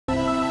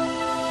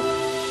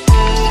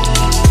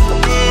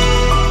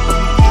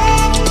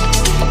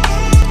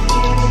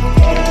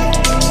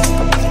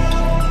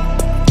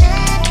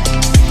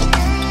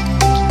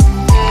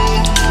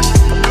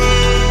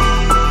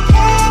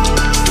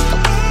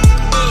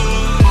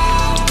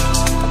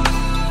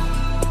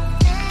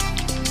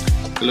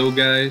Hello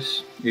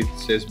guys, it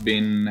has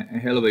been a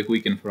hell of a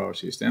weekend for our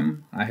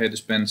system. I had to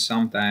spend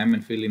some time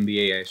in filling the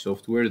AI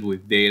software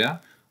with data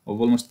of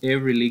almost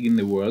every league in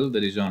the world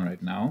that is on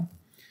right now.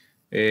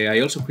 I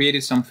also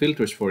created some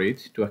filters for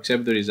it to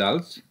accept the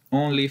results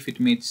only if it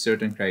meets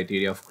certain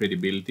criteria of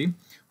credibility,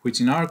 which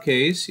in our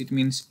case it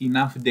means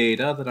enough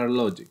data that are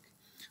logic.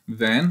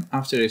 Then,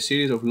 after a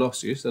series of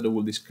losses that I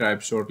will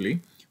describe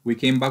shortly, we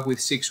came back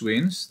with 6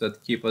 wins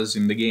that keep us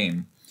in the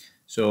game.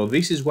 So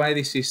this is why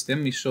the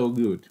system is so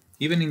good.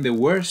 Even in the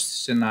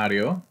worst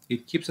scenario,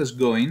 it keeps us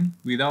going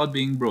without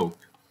being broke.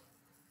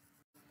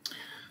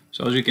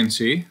 So as you can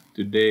see,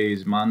 today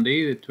is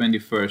Monday, the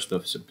 21st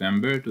of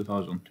September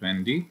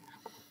 2020.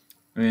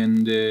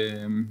 And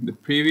the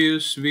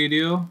previous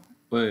video,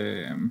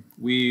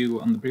 we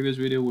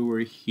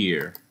were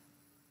here.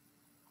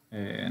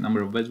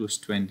 Number of bets was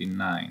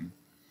 29.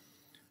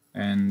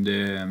 And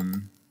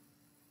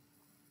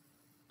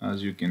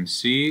as you can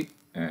see,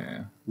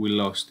 we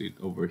lost it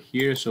over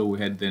here, so we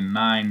had the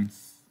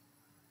 9th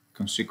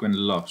consequent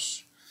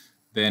loss.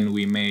 Then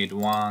we made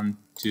 1,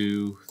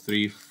 2,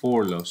 3,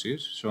 4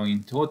 losses, so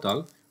in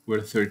total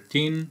we're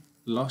 13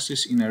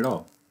 losses in a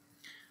row.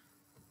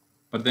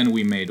 But then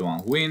we made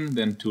 1 win,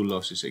 then 2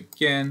 losses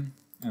again,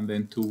 and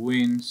then 2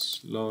 wins,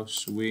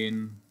 loss,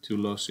 win, 2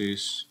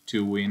 losses,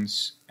 2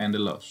 wins, and a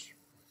loss.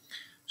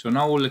 So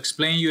now we'll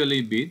explain you a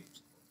little bit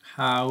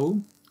how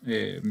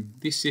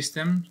this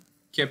system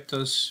kept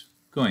us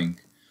going.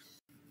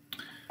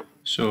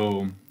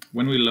 So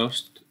when we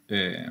lost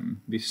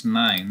this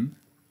 9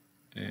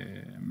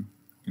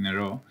 in a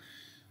row,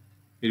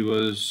 it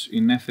was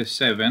in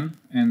FS7,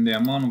 and the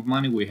amount of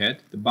money we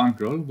had, the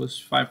bankroll, was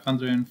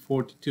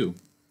 542.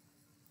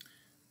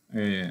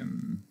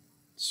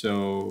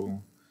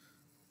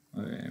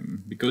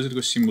 Because it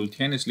was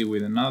simultaneously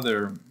with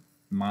another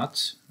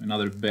match,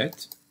 another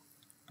bet,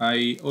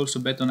 I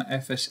also bet on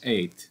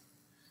FS8.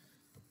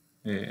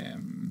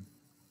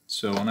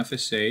 So on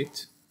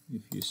FS8,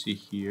 if you see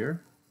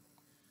here,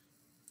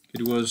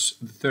 it was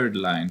the third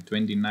line,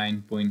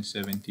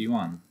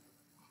 29.71.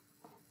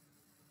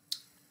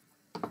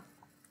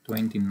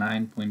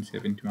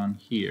 29.71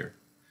 here.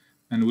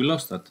 And we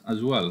lost that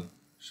as well.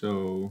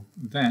 So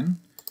then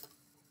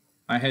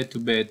I had to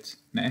bet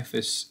an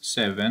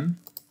FS7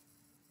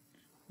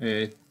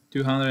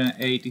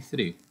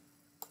 283.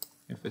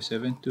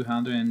 FS7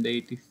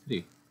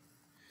 283.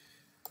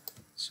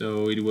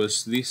 So it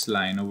was this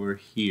line over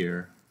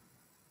here.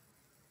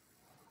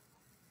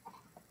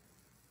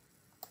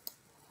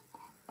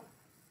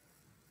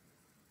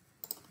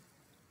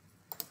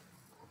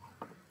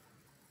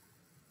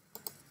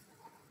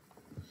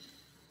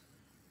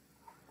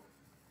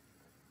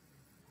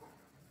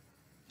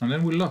 And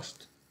then we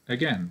lost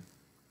again.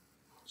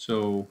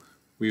 So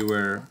we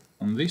were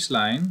on this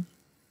line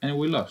and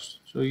we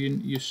lost. So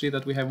you see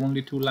that we have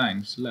only 2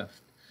 lines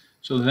left.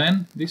 So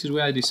then this is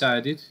where I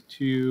decided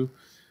to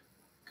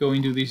go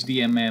into this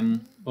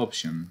DMM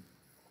option.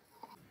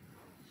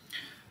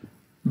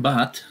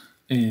 But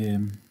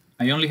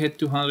I only had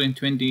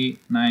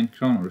 229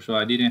 kroner, so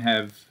I didn't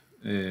have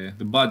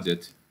the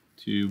budget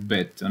to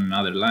bet on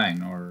another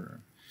line,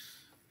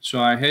 so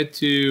I had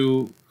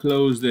to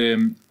close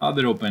the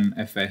other open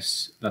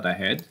FS that I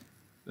had,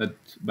 that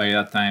by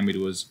that time it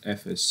was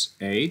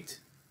FS8,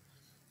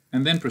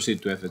 and then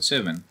proceed to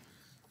FS7.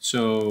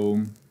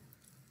 So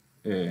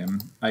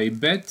I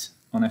bet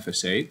on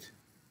FS8,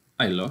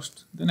 I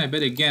lost, then I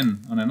bet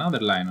again on another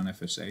line on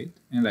FS8,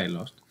 and I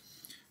lost.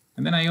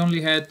 And then I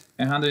only had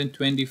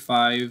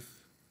 125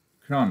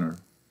 kroner,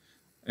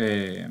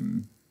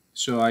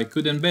 so I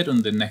couldn't bet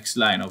on the next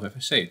line of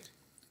FS8.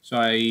 So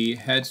I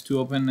had to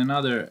open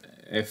another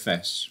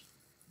FS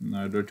in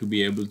order to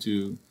be able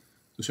to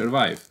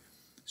survive.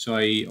 So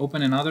I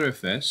opened another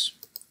FS,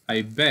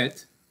 I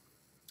bet,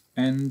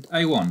 and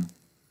I won.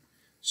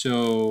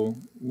 So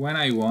when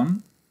I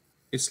won,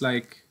 it's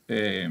like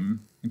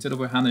instead of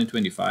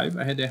 125,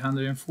 I had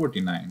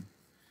 149.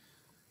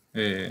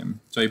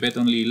 So I bet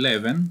only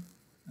 11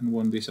 and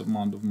won this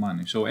amount of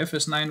money. So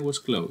FS9 was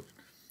closed.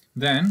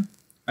 Then,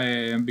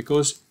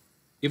 because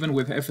even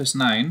with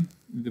FS9,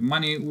 the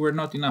money were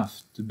not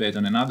enough to bet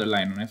on another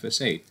line on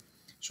FS8.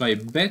 So I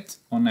bet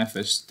on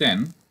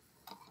FS10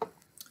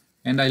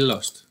 and I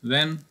lost.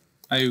 Then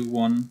I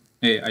won,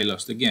 I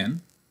lost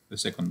again, the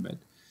second bet.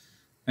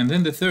 And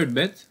then the third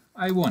bet,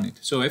 I won it.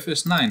 So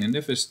FS9 and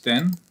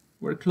FS10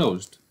 were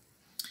closed.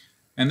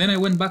 And then I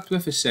went back to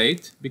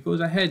FS8 because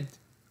I had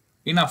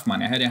enough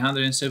money. I had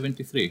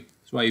 173.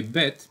 So I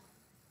bet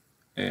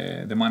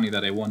the money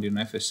that I won in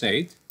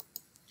FS8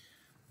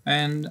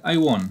 and I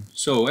won.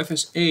 So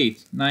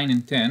FS8, 9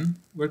 and 10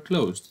 were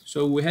closed.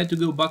 So we had to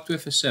go back to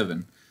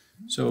FS7.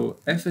 So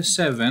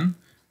FS7,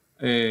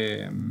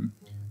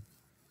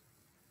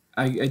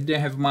 I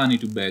didn't have money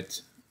to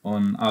bet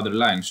on other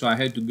lines. So I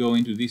had to go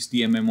into this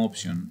DMM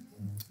option.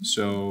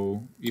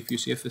 So if you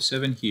see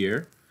FS7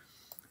 here,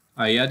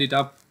 I added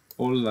up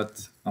all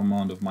that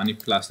amount of money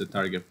plus the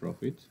target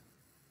profit.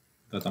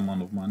 That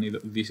amount of money.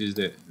 This is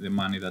the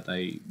money that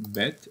I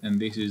bet, and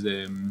this is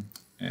the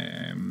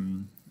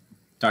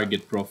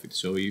target profit.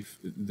 So if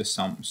the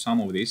sum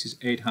of this is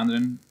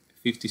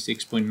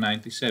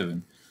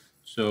 856.97.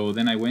 So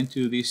then I went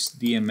to this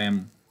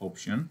DMM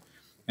option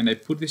and I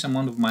put this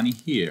amount of money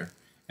here,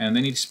 and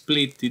then it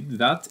split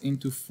that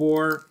into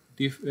four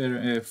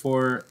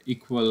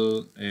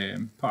equal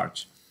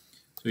parts.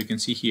 So you can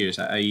see here,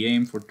 so I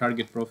aim for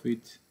target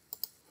profit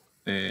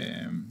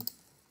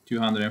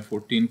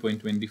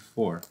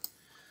 214.24.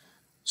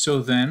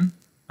 So then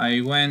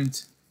I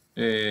went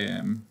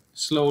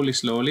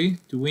slowly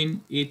to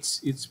win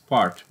its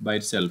part by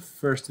itself.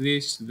 First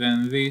this,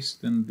 then this,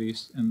 then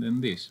this, and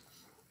then this.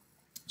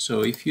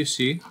 So if you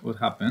see what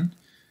happened,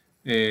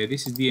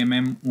 this is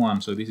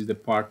DMM1, so this is the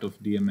part of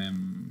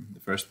DMM,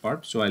 the first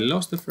part. So I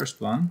lost the first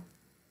one,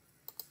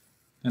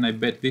 then I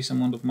bet this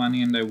amount of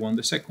money and I won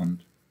the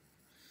second.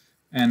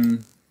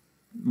 And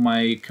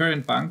my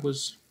current bank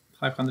was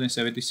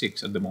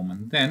 576 at the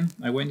moment. Then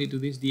I went into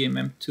this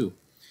DMM2.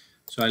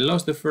 So I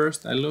lost the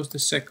first, I lost the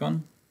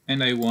second,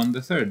 and I won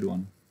the third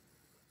one.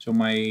 So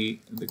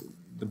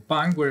the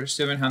bank were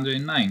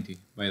 790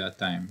 by that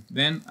time.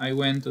 Then I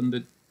went on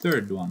the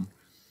third one,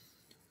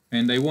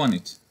 and I won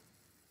it,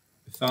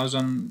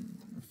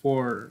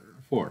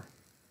 1,004.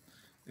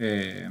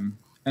 And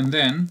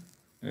then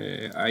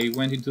I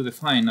went into the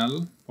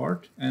final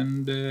part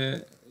and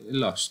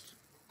lost.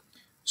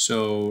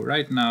 So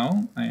right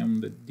now I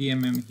am the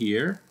DMM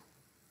here,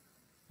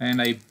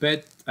 and I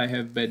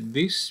have bet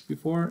this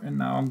before, and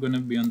now I'm going to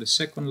be on the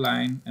second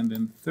line and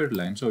then the third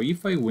line. So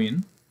if I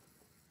win,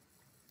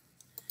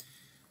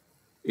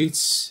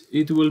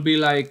 it will be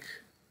like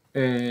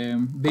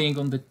being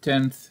on the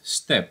 10th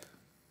step.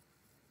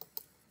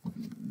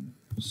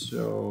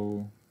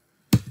 So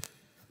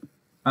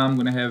I'm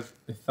going to have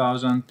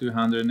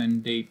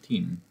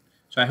 1,218.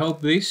 So I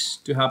hope this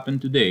to happen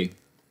today.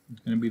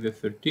 It's going to be the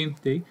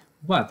 13th day.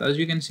 But as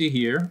you can see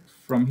here,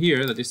 from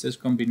here that it says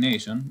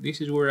combination,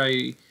 this is where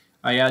I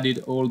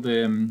added all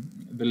the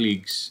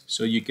leagues.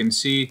 So you can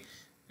see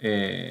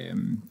I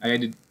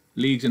added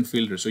leagues and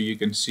filters, so you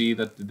can see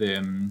that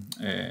the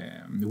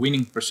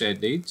winning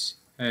percentage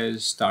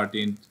has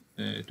started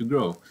to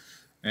grow.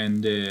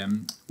 And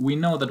we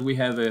know that we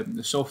have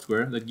a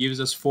software that gives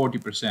us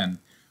 40%.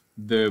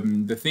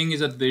 The thing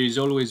is that there is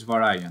always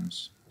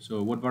variance.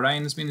 So what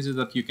variance means is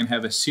that you can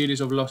have a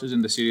series of losses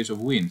and a series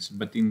of wins,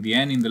 but in the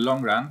end, in the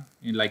long run,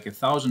 in like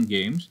 1,000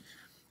 games,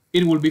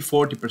 it will be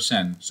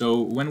 40%.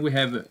 So when we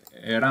have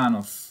a run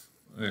of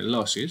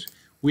losses,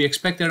 we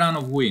expect a run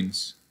of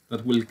wins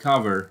that will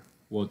cover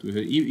what we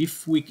have.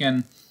 If we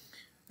can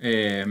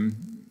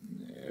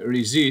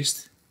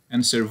resist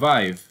and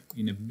survive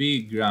in a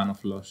big run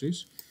of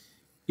losses,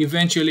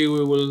 eventually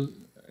we will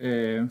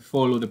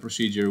follow the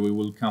procedure, we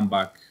will come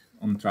back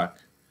on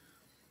track.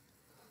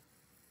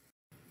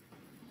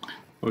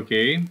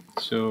 Okay,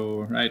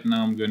 so right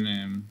now I'm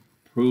gonna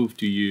prove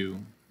to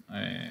you,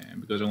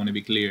 because I want to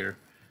be clear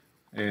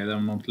that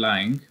I'm not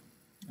lying.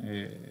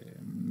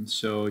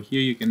 So here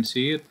you can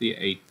see it, the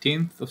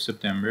 18th of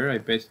September, I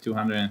bet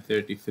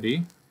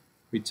 233,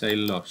 which I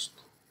lost.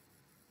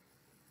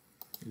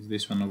 Is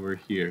this one over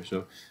here.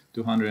 So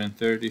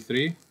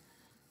 233,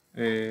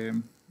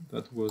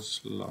 that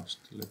was lost.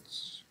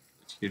 Let's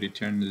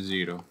return the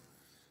 0.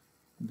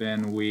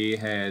 Then we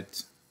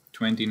had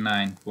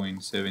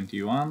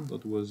 29.71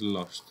 that was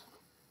lost.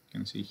 You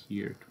can see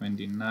here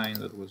 29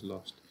 that was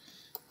lost.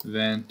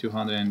 Then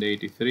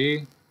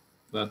 283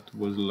 that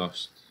was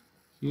lost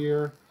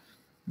here.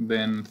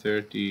 Then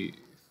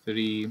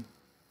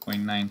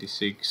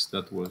 33.96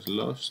 that was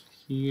lost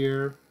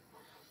here.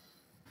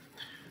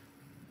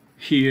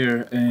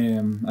 Here,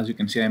 as you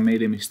can see, I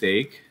made a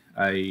mistake.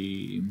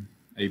 I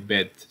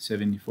bet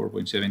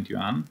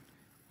 74.71.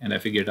 And I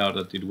figured out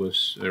that it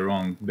was a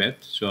wrong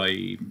bet, so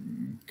I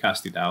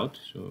cast it out.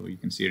 So you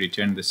can see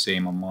return the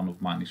same amount of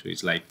money. So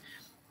it's like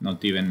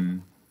not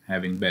even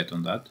having bet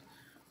on that.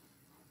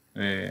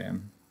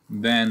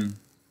 Then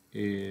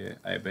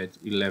I bet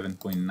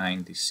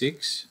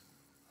 11.96.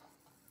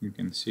 You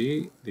can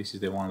see this is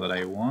the one that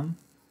I won.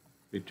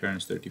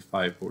 Returns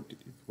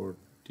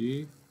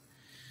 35.40.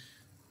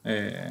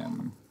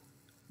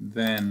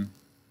 Then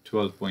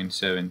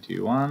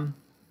 12.71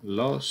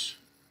 loss.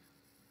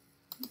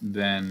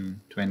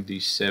 Then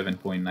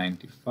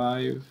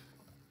 27.95.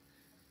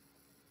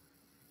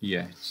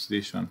 Yeah, it's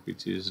this one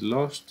which is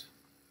lost.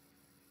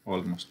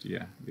 Almost,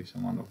 yeah, this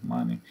amount of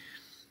money.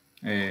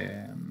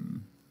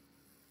 And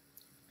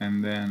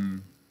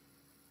then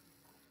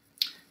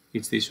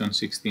it's this one,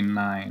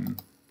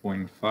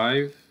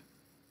 69.5.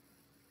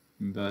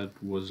 That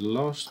was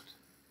lost.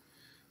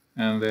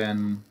 And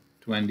then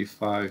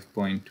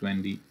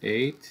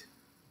 25.28.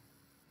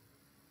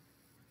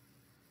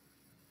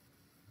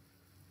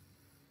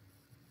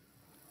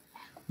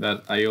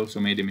 That I also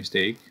made a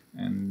mistake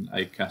and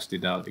I cast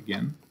it out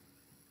again.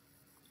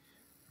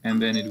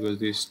 And then it was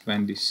this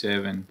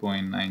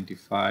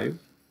 27.95,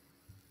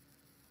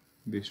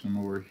 this one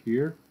over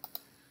here,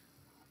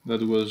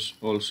 that was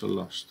also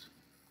lost.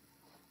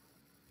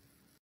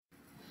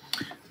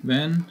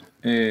 Then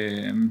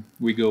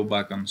we go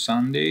back on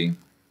Sunday.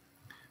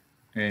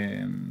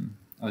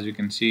 as you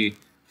can see,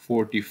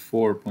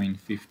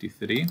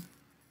 44.53.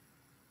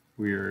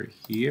 We're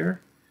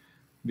here.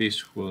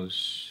 This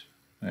was,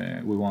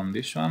 we won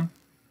this one.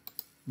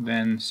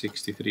 Then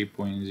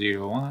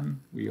 63.01,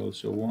 we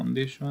also won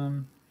this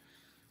one.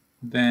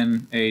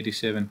 Then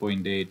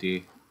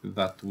 87.80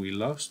 that we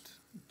lost,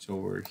 it's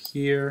over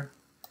here.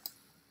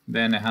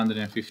 Then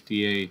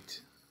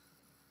 158,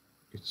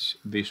 it's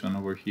this one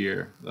over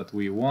here that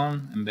we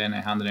won. And then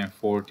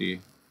 140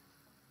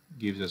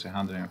 gives us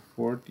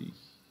 140.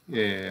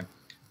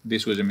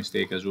 This was a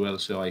mistake as well,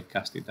 so I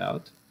cast it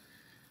out.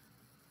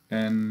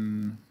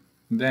 And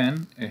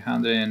then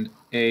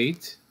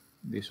 108,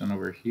 this one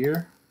over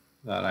here,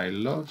 that I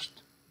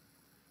lost.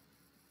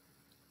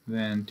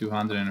 Then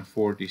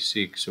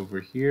 246 over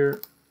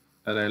here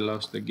that I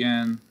lost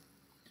again.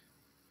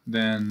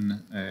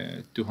 Then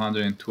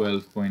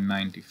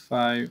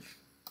 212.95,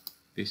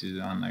 this is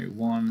the one I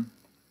won.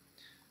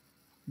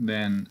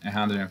 Then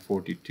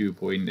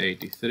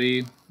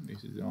 142.83,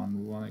 this is the one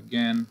we won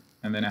again.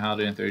 And then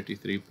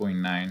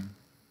 133.9,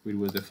 which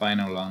was the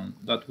final one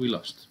that we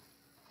lost.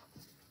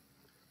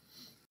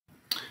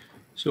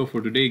 So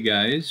for today,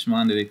 guys,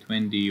 Monday the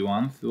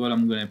 21th, what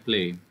I'm gonna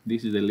play.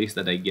 This is the list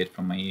that I get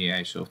from my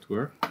AI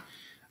software.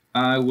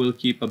 I will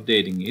keep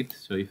updating it.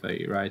 So if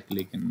I right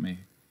click and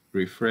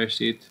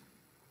refresh it,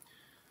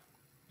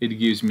 it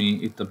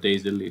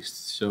updates the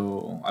list.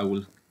 So I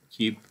will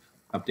keep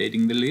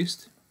updating the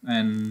list.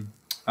 And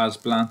as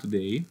planned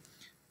today,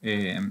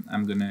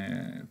 I'm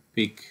gonna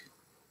pick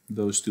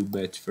those two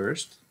bets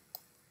first.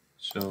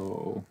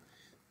 So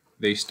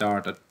they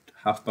start at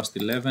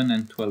 11:30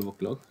 and 12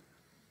 o'clock.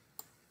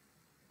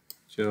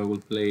 So I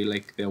will play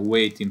like the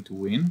away team to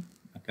win,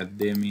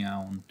 Academia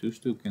on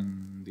Tustuk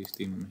and this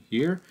team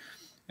here.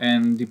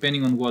 And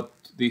depending on what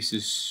this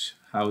is,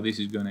 how this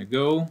is gonna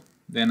go,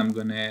 then I'm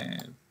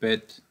gonna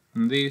bet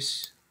on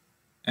this,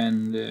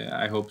 and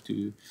I hope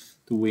to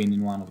win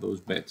in one of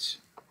those bets.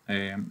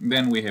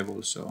 Then we have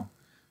also,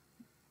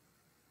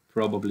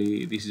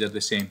 probably this is at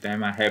the same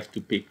time, I have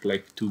to pick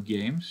like two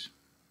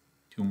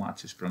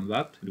matches from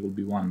that. It will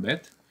be one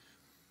bet.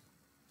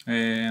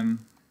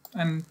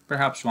 And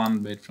perhaps one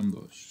bet from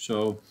those.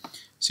 So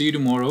see you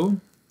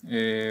tomorrow.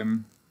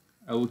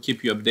 I will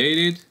keep you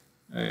updated.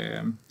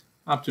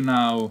 Up to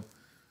now,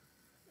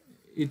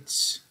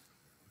 it's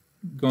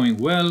going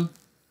well.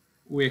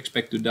 We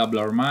expect to double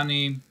our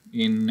money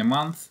in a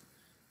month,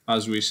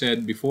 as we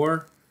said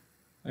before.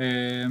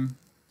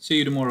 See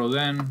you tomorrow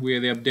then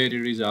with the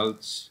updated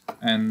results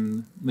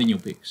and the new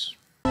picks.